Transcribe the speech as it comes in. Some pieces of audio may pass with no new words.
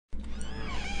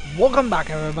Welcome back,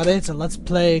 everybody, to Let's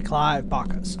Play Clive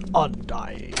Barker's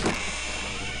Undying.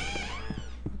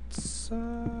 It's,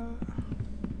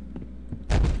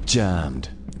 Jammed.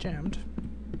 Jammed.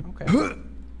 Okay.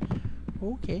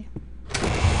 Okay.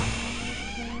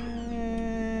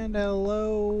 And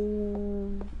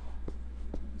hello...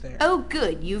 There. Oh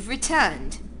good, you've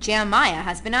returned. Jeremiah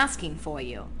has been asking for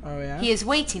you. Oh, yeah? He is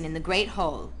waiting in the Great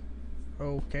Hall.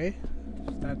 Okay.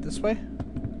 Is that this way?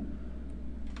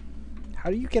 How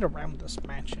do you get around this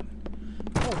mansion?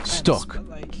 Oh, fence, Stuck. but,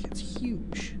 like, it's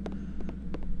huge.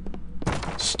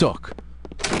 Stuck.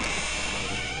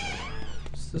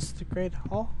 Is this the Great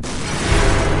Hall?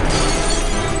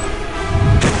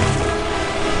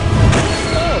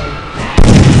 Oh.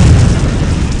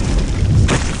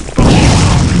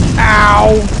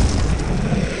 Ow!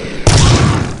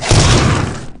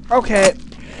 Okay.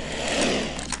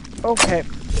 Okay.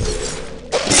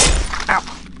 Ow.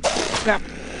 Snap.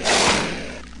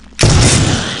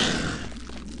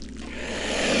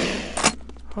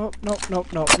 Oh, nope, nope,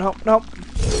 nope, nope, nope.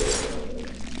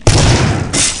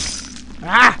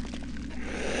 Ah!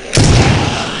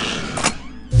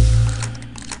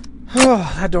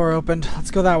 Oh, that door opened.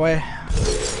 Let's go that way.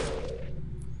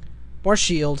 More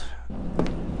shield.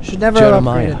 Should never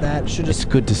Jeremiah, have upgraded that. Should it's just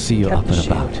good to see you kept up the and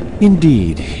shield. about.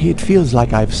 Indeed, it feels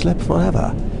like I've slept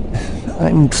forever.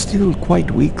 I'm still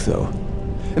quite weak, though.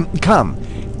 Come,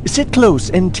 sit close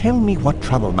and tell me what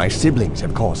trouble my siblings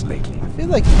have caused lately. I feel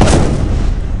like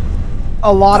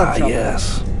a lot of trouble.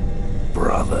 Yes,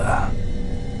 brother.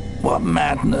 What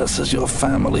madness has your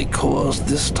family caused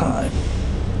this time?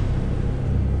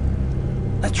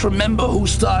 Let's remember who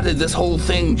started this whole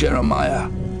thing, Jeremiah.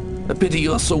 A pity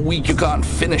you're so weak you can't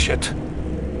finish it.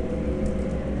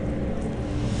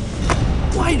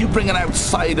 Why'd you bring an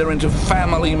outsider into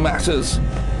family matters?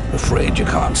 Afraid you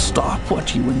can't stop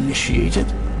what you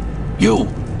initiated? You,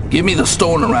 give me the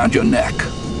stone around your neck,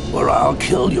 or I'll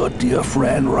kill your dear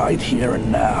friend right here and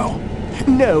now.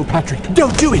 No, Patrick,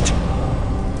 don't do it!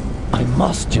 I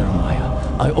must, Jeremiah.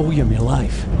 I owe you my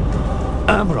life.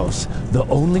 Ambrose, the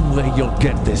only way you'll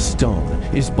get this stone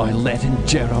is by letting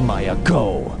Jeremiah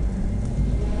go.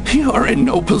 You're in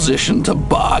no position to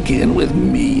bargain with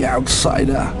me,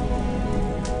 outsider.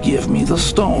 Give me the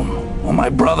stone, or my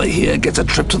brother here gets a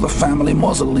trip to the family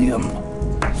mausoleum.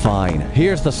 Fine,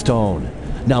 here's the stone.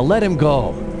 Now let him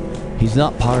go. He's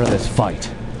not part of this fight.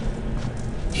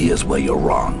 Here's where you're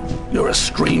wrong. You're a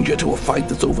stranger to a fight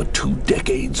that's over 2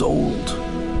 decades old.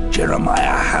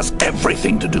 Jeremiah has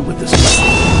everything to do with this fight.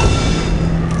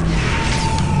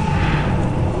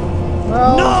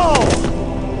 Well, No!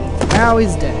 now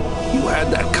he's dead. You had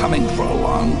that coming for a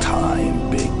long time,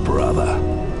 big brother.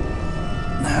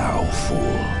 Now,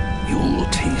 fool, you'll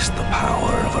taste the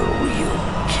power of a real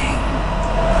king.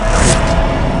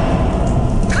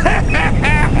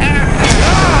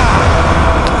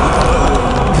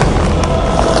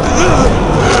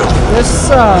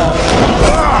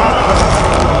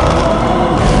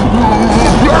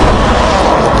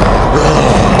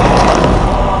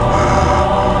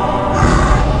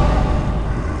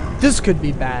 This could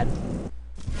be bad.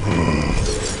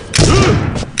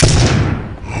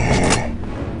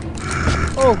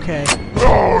 Okay.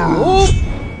 Oop.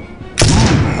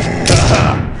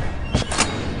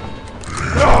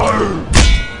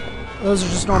 Those are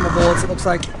just normal bullets, it looks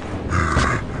like.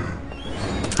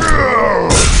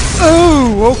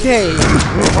 Oh, okay.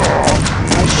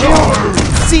 My shield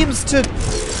seems to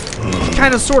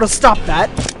kind of sort of stop that,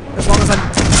 as long as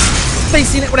I'm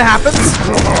facing it when it happens.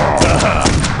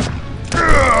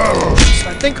 So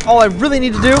I think all I really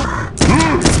need to do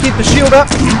is keep the shield up,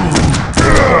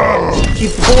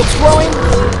 keep the bullets flowing.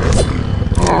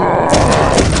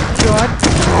 God.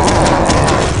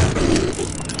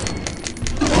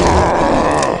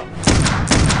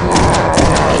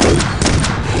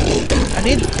 I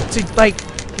need to, like,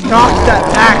 knock that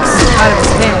axe out of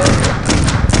his hand.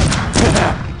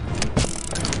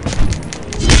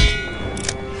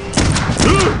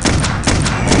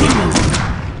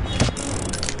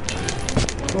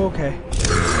 Okay.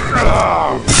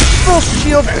 Full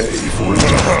shield.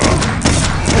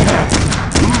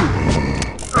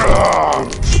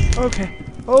 Okay.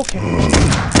 Okay.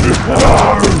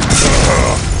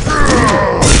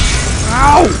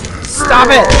 Ow! Stop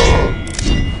it!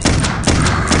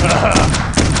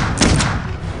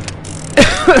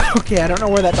 Okay, I don't know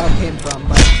where that dog came from,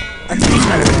 but I think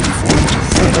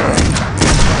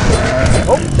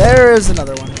oh, there is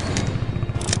another one.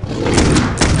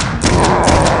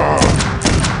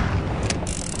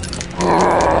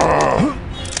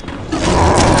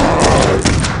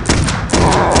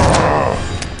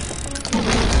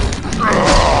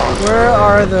 Where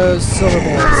are those silver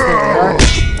bullets? There they are.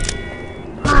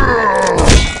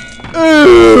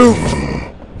 Ooh!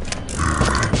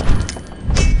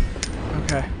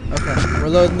 Okay, okay. We're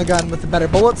loading the gun with the better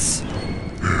bullets.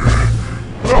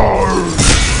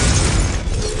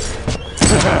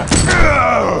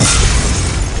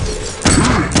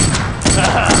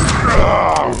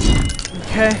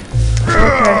 Okay. Okay.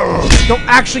 Don't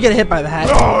actually get hit by the hat.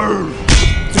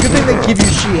 It's a good thing they give you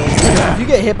shields. If you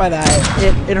get hit by that,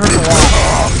 it hurts a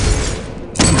lot.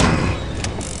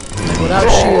 Without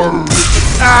shield,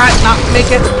 not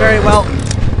make it very well.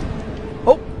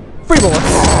 Oh, free bullets.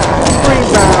 3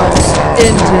 rounds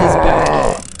into his back.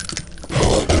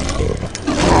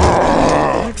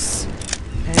 6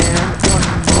 and 1,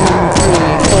 2, 3,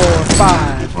 4,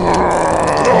 5.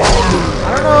 I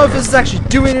don't know if this is actually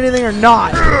doing anything or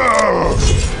not.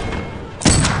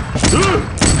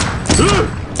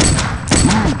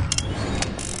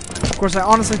 Of course, I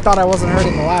honestly thought I wasn't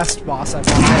hurting the last boss I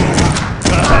fought.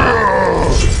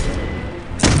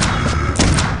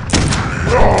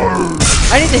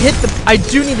 I need to hit the. I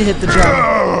do need to hit the gem.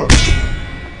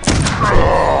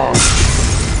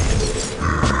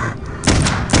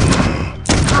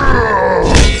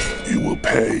 You will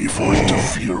pay for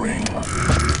interfering.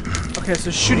 Okay, so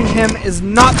shooting him is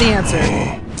not the answer.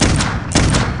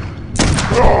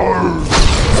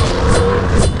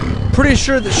 Pretty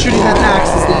sure that shooting that axe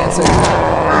is the answer.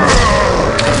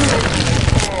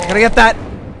 Gotta get that.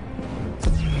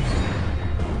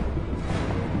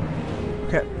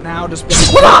 Okay, now just.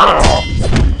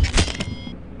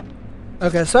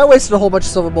 Okay, so I wasted a whole bunch of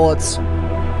silver bullets. So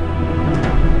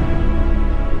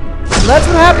that's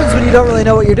what happens when you don't really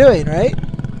know what you're doing, right?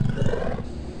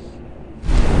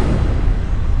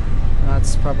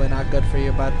 That's probably not good for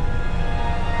you, bud.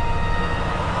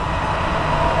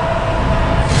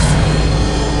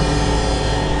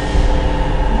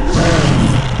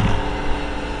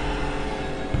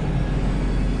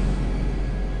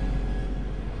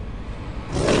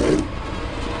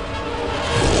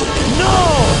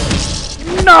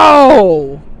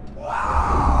 No!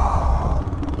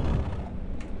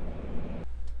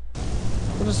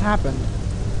 What just happened?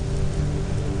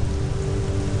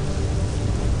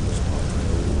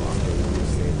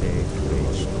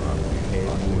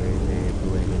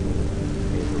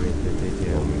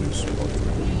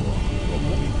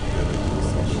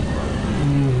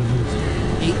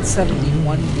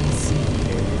 $871 BC.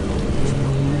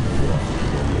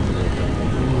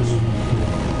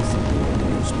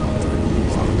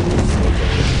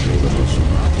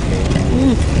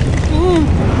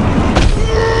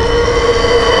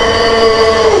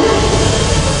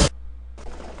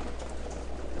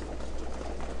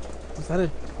 Was that a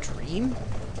dream?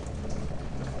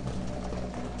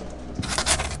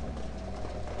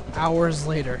 Hours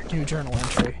later, new journal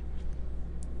entry.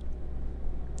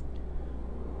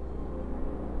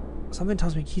 Something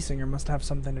tells me Keysinger must have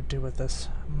something to do with this.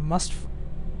 Must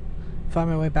find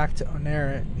my way back to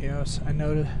Onerios.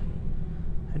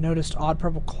 I noticed odd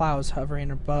purple clouds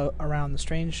hovering around the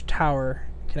strange tower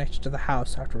connected to the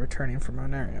house after returning from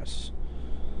Onerios.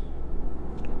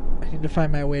 I need to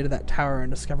find my way to that tower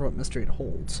and discover what mystery it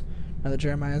holds. Now that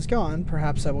Jeremiah is gone,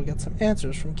 perhaps I will get some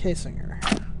answers from Keysinger.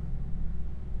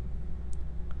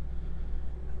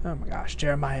 Oh my gosh,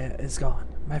 Jeremiah is gone.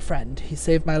 My friend. He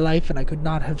saved my life, and I could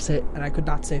not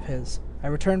save his. I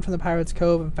returned from the Pirate's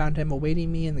Cove and found him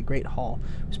awaiting me in the Great Hall.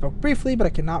 We spoke briefly, but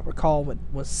I cannot recall what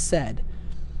was said.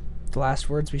 The last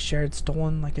words we shared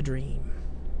stolen like a dream.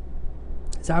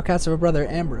 His outcast of a brother,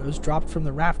 Ambrose, dropped from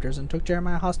the rafters and took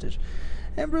Jeremiah hostage.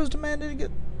 Ambrose demanded to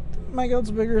get my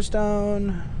guild's bigger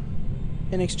stone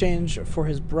in exchange for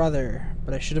his brother,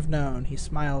 but I should have known. He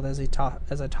smiled as I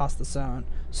tossed the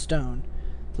stone,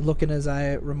 the look in his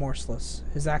eye remorseless.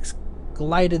 His axe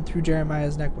glided through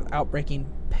Jeremiah's neck without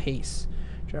breaking pace.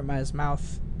 Jeremiah's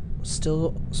mouth was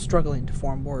still struggling to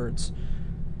form words,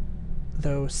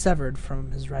 though severed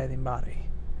from his writhing body.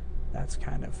 That's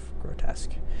kind of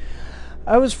grotesque.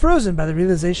 I was frozen by the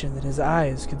realization that his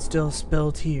eyes could still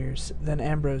spill tears. Then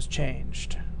Ambrose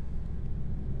changed.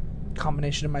 The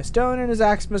combination of my stone and his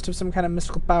axe must have some kind of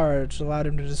mystical power which allowed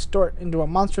him to distort into a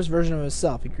monstrous version of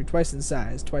himself. He grew twice in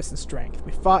size, twice in strength.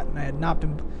 We fought, and had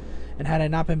I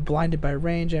not been blinded by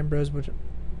range, Ambrose would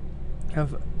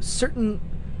have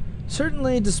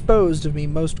certainly disposed of me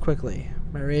most quickly.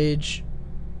 My rage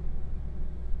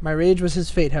was his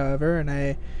fate, however,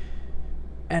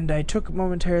 and I took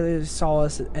momentarily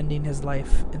solace at ending his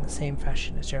life in the same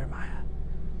fashion as Jeremiah.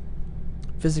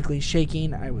 Physically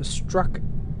shaking, I was struck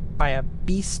by a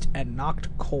beast and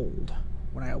knocked cold.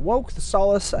 When I awoke, the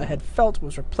solace I had felt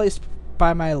was replaced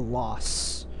by my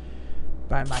loss.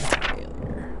 by my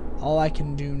failure. All I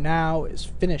can do now is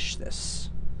finish this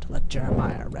to let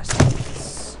Jeremiah rest in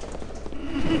peace.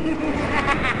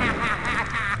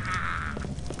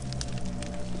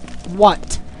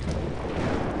 What?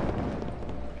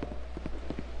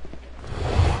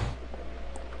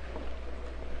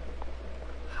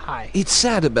 Hi. It's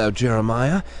sad about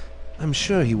Jeremiah. I'm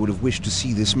sure he would have wished to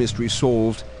see this mystery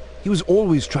solved. He was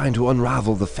always trying to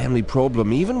unravel the family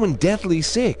problem, even when deathly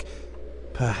sick.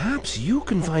 Perhaps you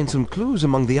can find some clues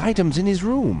among the items in his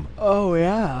room. Oh,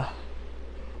 yeah.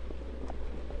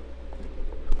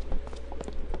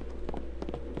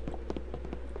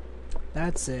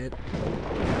 That's it.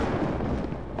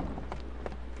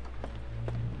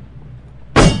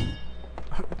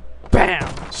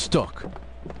 Bam! Stuck.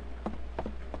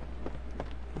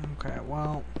 Okay,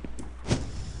 well,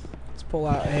 let's pull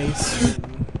out Ace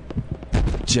and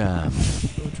Jam.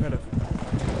 we'll try to...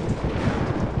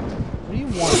 What do you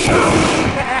want?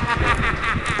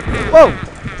 Whoa!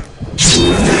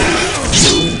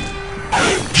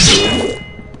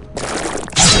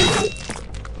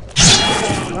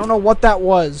 I don't know what that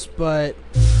was, but...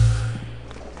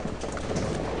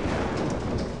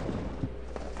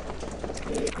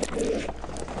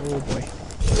 Oh boy.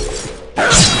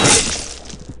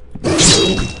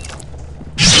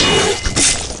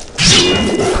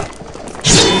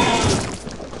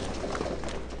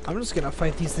 I'm just gonna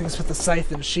fight these things with the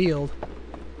scythe and shield.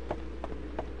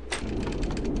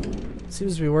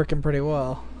 Seems to be working pretty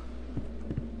well.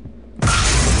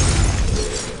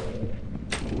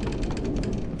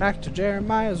 Back to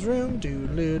Jeremiah's room.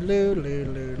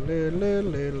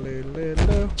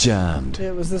 Do-loo-loo-loo-loo-loo-loo-loo-loo-loo. Jammed.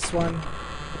 It was this one.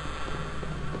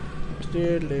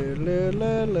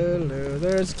 Do-loo-loo-loo-loo-loo.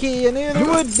 There's a key, I knew there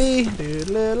would be.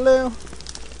 Do-loo-loo.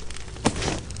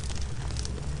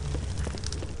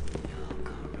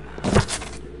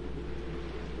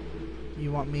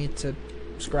 You want me to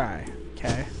scry,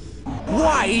 okay?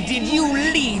 Why did you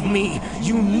leave me?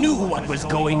 You knew what was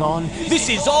going on. This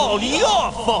is all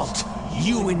your fault.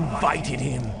 You invited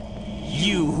him.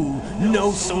 You who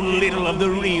know so little of the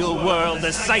real world,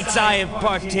 the sights I have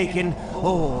partaken.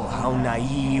 Oh, how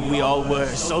naive we all were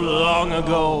so long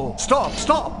ago. Stop,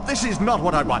 stop! This is not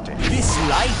what I wanted. This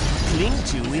life you cling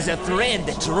to is a thread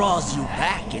that draws you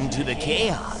back into the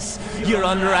chaos. You're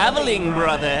unraveling,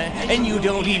 brother, and you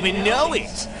don't even know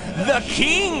it. The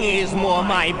king is more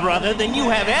my brother than you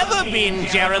have ever been,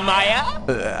 Jeremiah.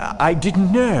 I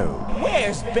didn't know.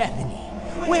 Where's Bethany?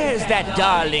 Where's that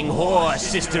darling whore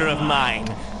sister of mine?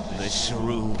 The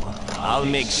shrew. I'll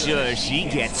make sure she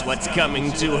gets what's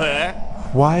coming to her.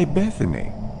 Why Bethany?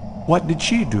 What did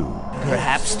she do?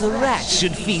 Perhaps the rat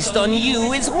should feast on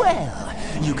you as well.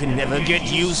 You can never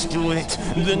get used to it.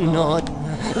 The nod,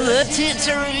 the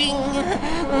tittering.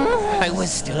 I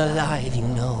was still alive, you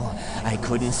know. I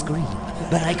couldn't scream,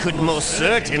 but I could most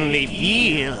certainly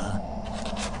feel.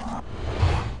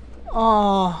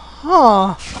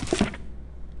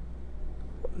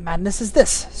 What madness is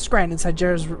this? Scrying inside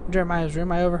Jeremiah's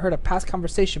room, I overheard a past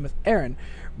conversation with Aaron,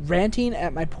 ranting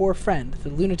at my poor friend. The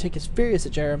lunatic is furious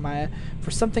at Jeremiah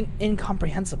for something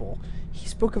incomprehensible. He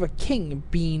spoke of a king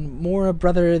being more a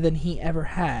brother than he ever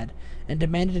had, and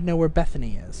demanded to know where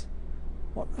Bethany is.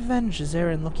 What revenge is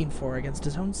Aaron looking for against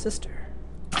his own sister?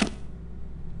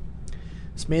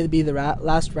 This may be the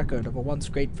last record of a once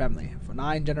great family. For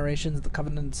 9 generations the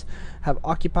Covenants have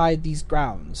occupied these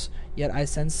grounds, yet I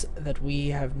sense that we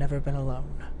have never been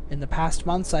alone. In the past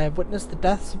months I have witnessed the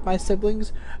deaths of my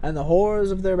siblings and the horrors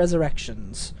of their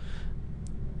resurrections.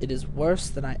 It is worse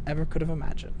than I ever could have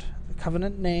imagined. The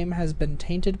Covenant name has been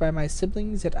tainted by my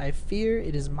siblings, yet I fear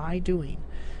it is my doing.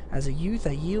 As a youth,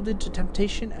 I yielded to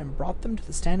temptation and brought them to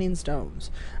the Standing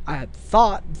Stones. I had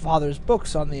thought Father's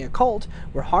books on the occult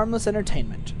were harmless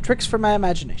entertainment, tricks for my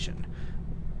imagination.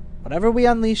 Whatever we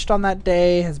unleashed on that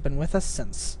day has been with us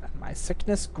since, and my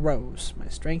sickness grows, my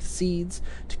strength seeds.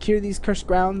 To cure these cursed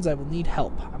grounds, I will need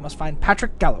help. I must find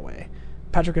Patrick Galloway.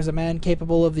 Patrick is a man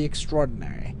capable of the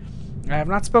extraordinary. I have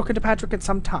not spoken to Patrick in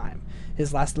some time.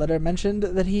 His last letter mentioned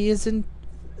that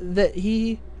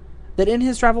that in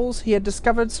his travels he had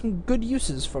discovered some good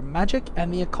uses for magic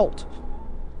and the occult.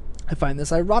 I find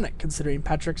this ironic, considering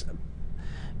Patrick's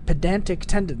pedantic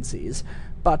tendencies,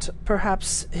 but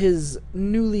perhaps his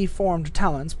newly formed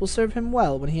talents will serve him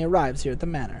well when he arrives here at the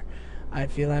manor. I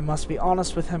feel I must be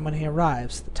honest with him when he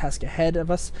arrives. The tasks ahead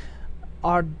of us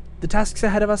are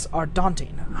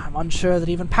daunting. I'm unsure that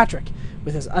even Patrick,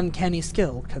 with his uncanny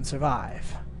skill, can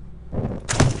survive.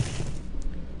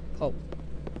 Oh.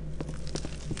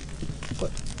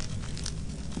 What?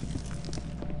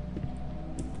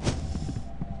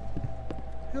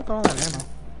 Look at all that ammo.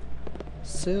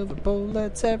 silver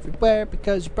bullets everywhere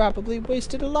because you probably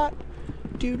wasted a lot.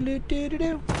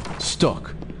 Doo-doo-doo-doo-doo.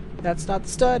 Stuck. That's not the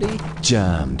study.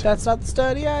 Jammed. That's not the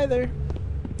study either.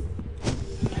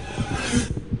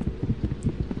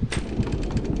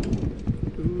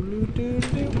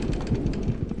 Doo-doo-doo-doo.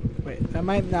 Wait, that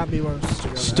might not be where I'm supposed to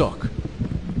go. Stuck.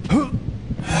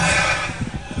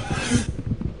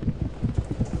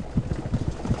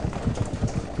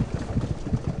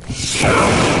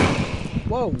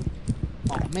 Whoa.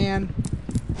 Oh man.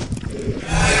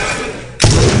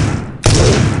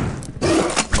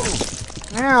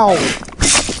 Ow.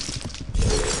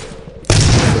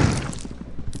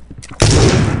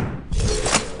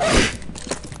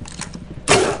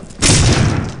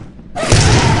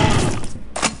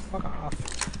 Fuck off.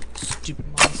 Stupid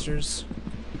monsters.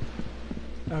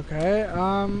 Okay,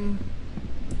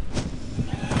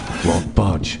 Won't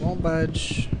budge. won't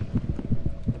budge.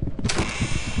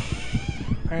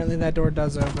 Apparently that door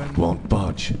does open. Won't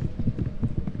budge.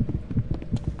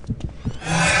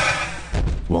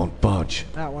 Won't budge.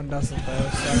 That one doesn't though,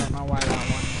 so I don't know why that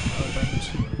one opened.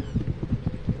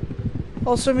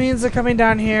 Also means that coming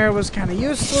down here was kind of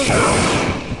useless.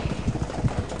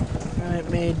 And it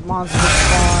made monsters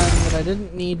spawn that I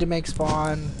didn't need to make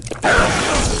spawn.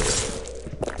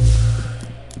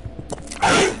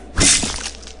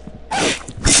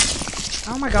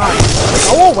 Oh my god.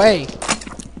 Go away!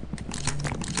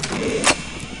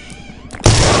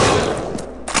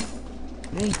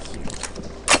 Thank you.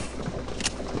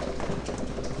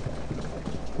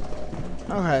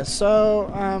 Okay, so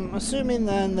I'm assuming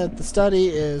then that the study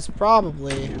is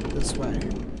probably this way.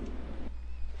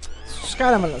 It's just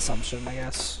kind of an assumption, I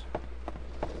guess.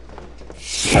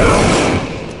 These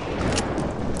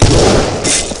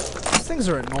things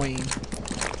are annoying.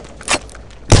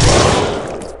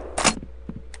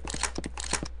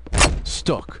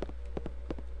 Stuck.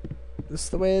 This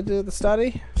the way to do the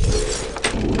study?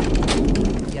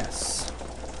 Yes.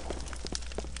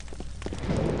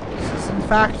 This is in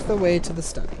fact the way to the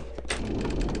study.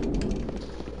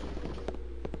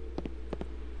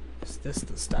 Is this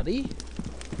the study?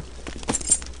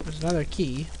 There's another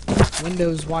key.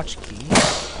 Windows watch key.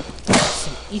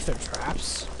 Some ether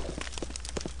traps.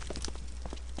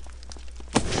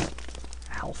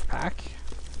 Health pack.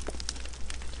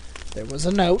 There was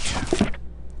a note.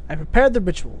 I prepared the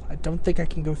ritual. I don't think I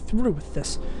can go through with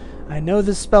this. I know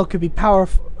this spell could be a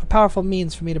powerful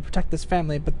means for me to protect this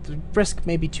family, but the risk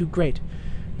may be too great.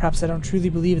 Perhaps I don't truly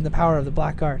believe in the power of the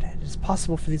black art. It is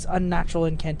possible for these unnatural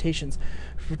incantations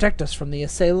to protect us from the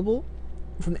unassailable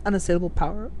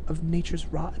power of nature's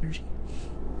raw energy.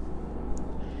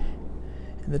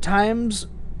 If the times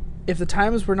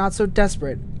were not so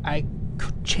desperate, I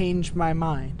could change my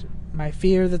mind. My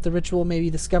fear that the ritual may be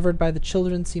discovered by the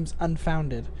children seems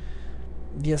unfounded.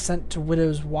 The ascent to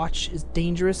Widow's Watch is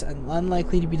dangerous and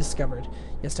unlikely to be discovered,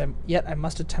 yet I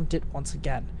must attempt it once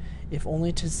again, if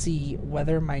only to see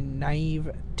whether my naive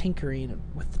tinkering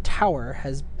with the tower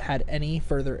has had any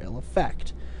further ill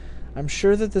effect. I'm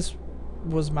sure that this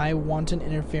was my wanton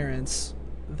interference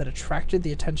that attracted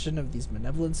the attention of these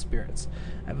malevolent spirits.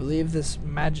 I believe these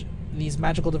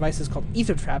magical devices called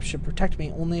ether traps should protect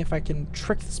me only if I can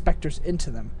trick the specters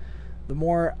into them. The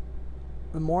more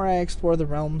I explore the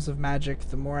realms of magic,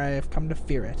 the more I have come to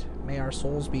fear it. May our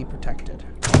souls be protected.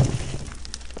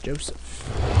 Joseph.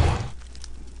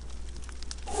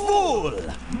 Fool!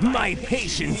 My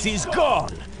patience is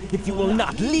gone. If you will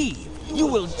not leave, you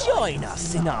will join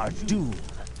us in our doom.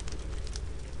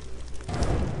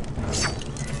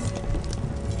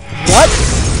 What?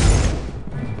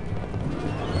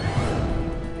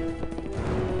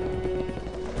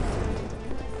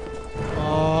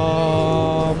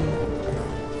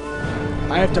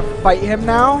 I have to fight him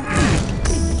now?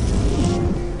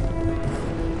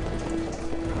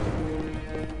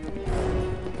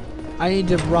 I need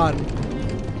to run.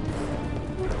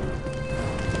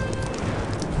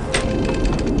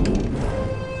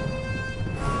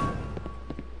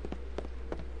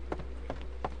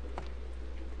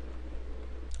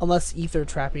 Unless ether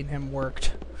trapping him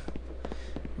worked.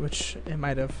 Which it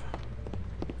might have.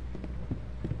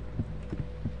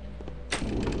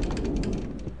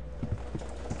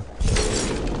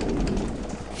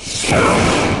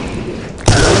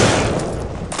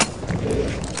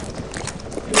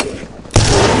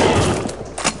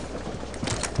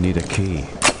 Need a key.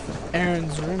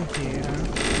 Aaron's room key, huh?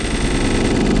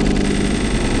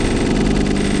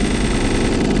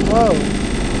 Whoa.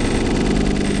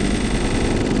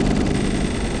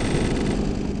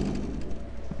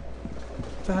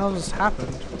 What the hell just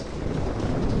happened?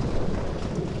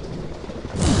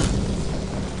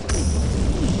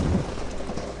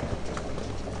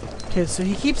 Okay, so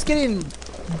he keeps getting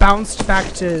bounced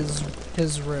back to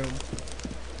his room.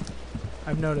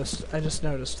 I just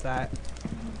noticed that.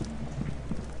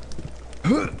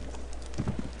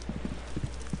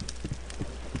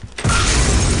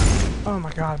 Oh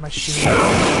my god, my shield.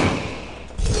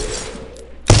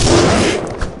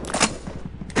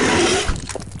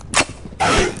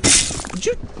 Did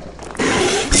you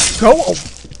go?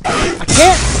 I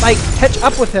can't, like, catch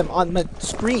up with him on the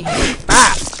screen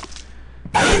fast.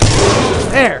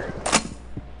 There.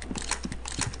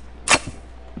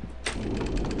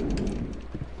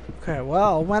 Okay,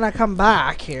 well, when I come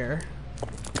back here...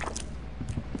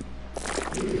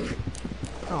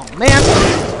 Oh, man.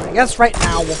 I guess right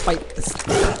now we'll fight this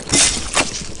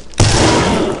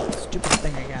stupid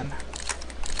thing again.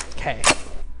 Okay.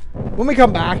 When we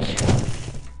come back...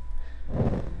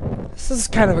 This is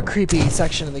kind of a creepy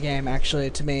section of the game, actually,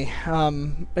 to me.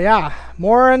 But yeah,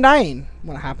 more Undying.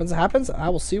 When it happens, it happens. I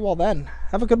will see you all then.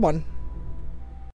 Have a good one.